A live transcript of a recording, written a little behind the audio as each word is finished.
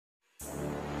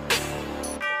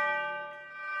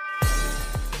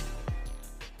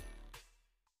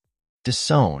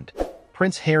Disowned.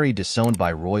 Prince Harry disowned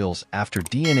by royals after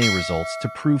DNA results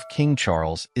to prove King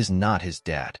Charles is not his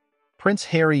dad. Prince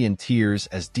Harry in tears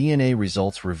as DNA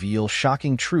results reveal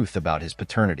shocking truth about his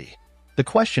paternity. The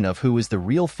question of who is the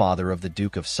real father of the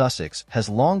Duke of Sussex has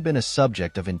long been a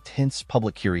subject of intense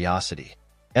public curiosity.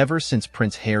 Ever since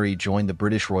Prince Harry joined the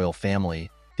British royal family,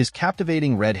 his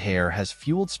captivating red hair has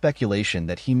fueled speculation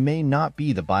that he may not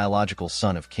be the biological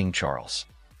son of King Charles.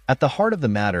 At the heart of the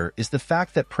matter is the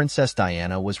fact that Princess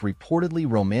Diana was reportedly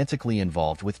romantically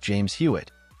involved with James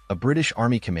Hewitt, a British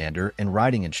Army commander and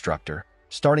riding instructor,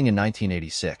 starting in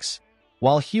 1986.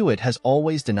 While Hewitt has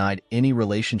always denied any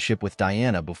relationship with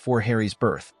Diana before Harry's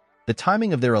birth, the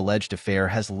timing of their alleged affair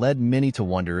has led many to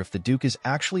wonder if the Duke is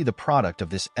actually the product of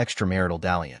this extramarital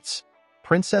dalliance.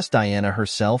 Princess Diana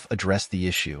herself addressed the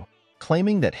issue,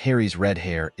 claiming that Harry's red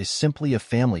hair is simply a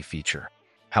family feature.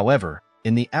 However,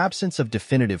 in the absence of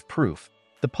definitive proof,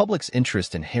 the public's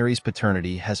interest in Harry's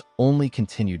paternity has only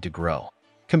continued to grow.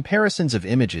 Comparisons of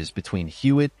images between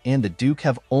Hewitt and the Duke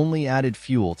have only added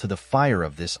fuel to the fire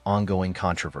of this ongoing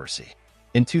controversy.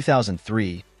 In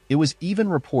 2003, it was even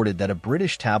reported that a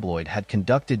British tabloid had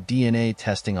conducted DNA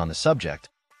testing on the subject,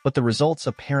 but the results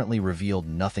apparently revealed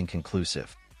nothing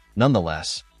conclusive.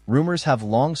 Nonetheless, rumors have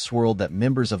long swirled that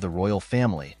members of the royal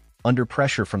family, under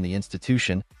pressure from the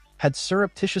institution, had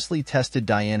surreptitiously tested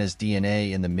Diana's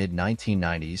DNA in the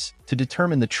mid-1990s to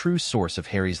determine the true source of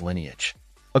Harry's lineage.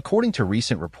 According to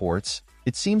recent reports,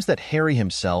 it seems that Harry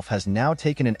himself has now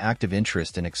taken an active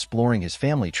interest in exploring his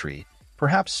family tree,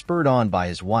 perhaps spurred on by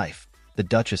his wife, the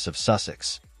Duchess of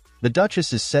Sussex. The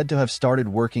Duchess is said to have started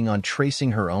working on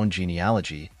tracing her own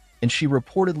genealogy, and she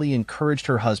reportedly encouraged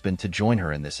her husband to join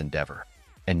her in this endeavor.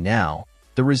 And now,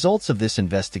 the results of this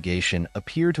investigation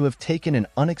appear to have taken an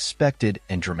unexpected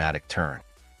and dramatic turn.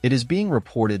 It is being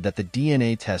reported that the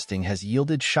DNA testing has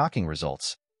yielded shocking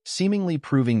results, seemingly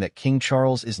proving that King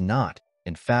Charles is not,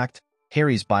 in fact,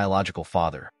 Harry's biological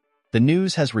father. The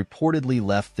news has reportedly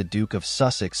left the Duke of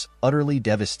Sussex utterly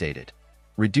devastated,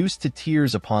 reduced to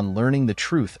tears upon learning the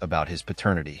truth about his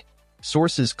paternity.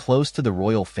 Sources close to the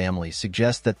royal family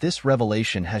suggest that this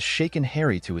revelation has shaken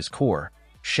Harry to his core,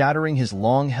 shattering his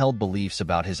long-held beliefs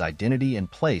about his identity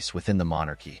and place within the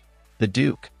monarchy. The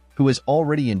Duke, who has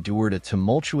already endured a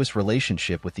tumultuous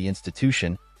relationship with the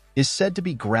institution, is said to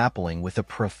be grappling with a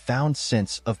profound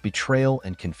sense of betrayal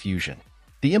and confusion.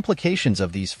 The implications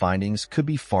of these findings could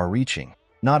be far-reaching,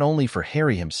 not only for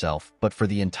Harry himself but for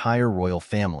the entire royal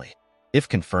family. If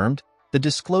confirmed, the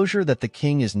disclosure that the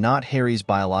king is not Harry's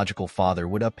biological father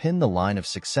would upend the line of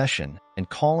succession and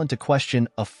call into question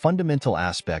a fundamental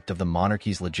aspect of the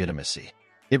monarchy's legitimacy.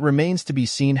 It remains to be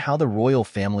seen how the royal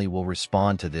family will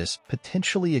respond to this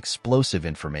potentially explosive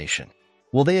information.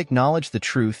 Will they acknowledge the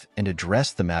truth and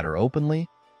address the matter openly,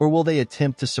 or will they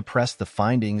attempt to suppress the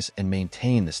findings and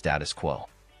maintain the status quo?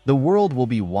 The world will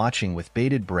be watching with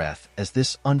bated breath as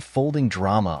this unfolding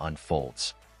drama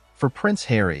unfolds. For Prince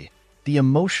Harry, the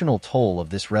emotional toll of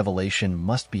this revelation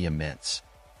must be immense.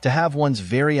 To have one's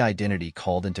very identity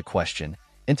called into question,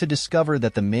 and to discover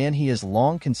that the man he has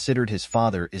long considered his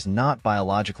father is not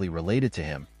biologically related to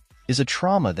him, is a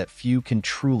trauma that few can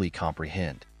truly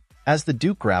comprehend. As the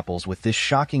Duke grapples with this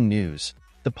shocking news,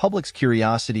 the public's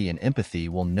curiosity and empathy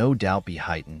will no doubt be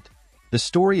heightened. The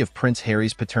story of Prince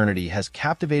Harry's paternity has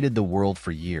captivated the world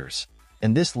for years,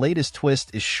 and this latest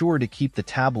twist is sure to keep the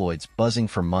tabloids buzzing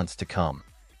for months to come.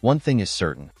 One thing is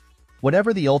certain.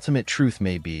 Whatever the ultimate truth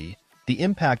may be, the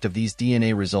impact of these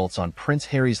DNA results on Prince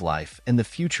Harry's life and the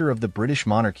future of the British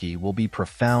monarchy will be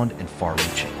profound and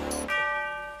far-reaching.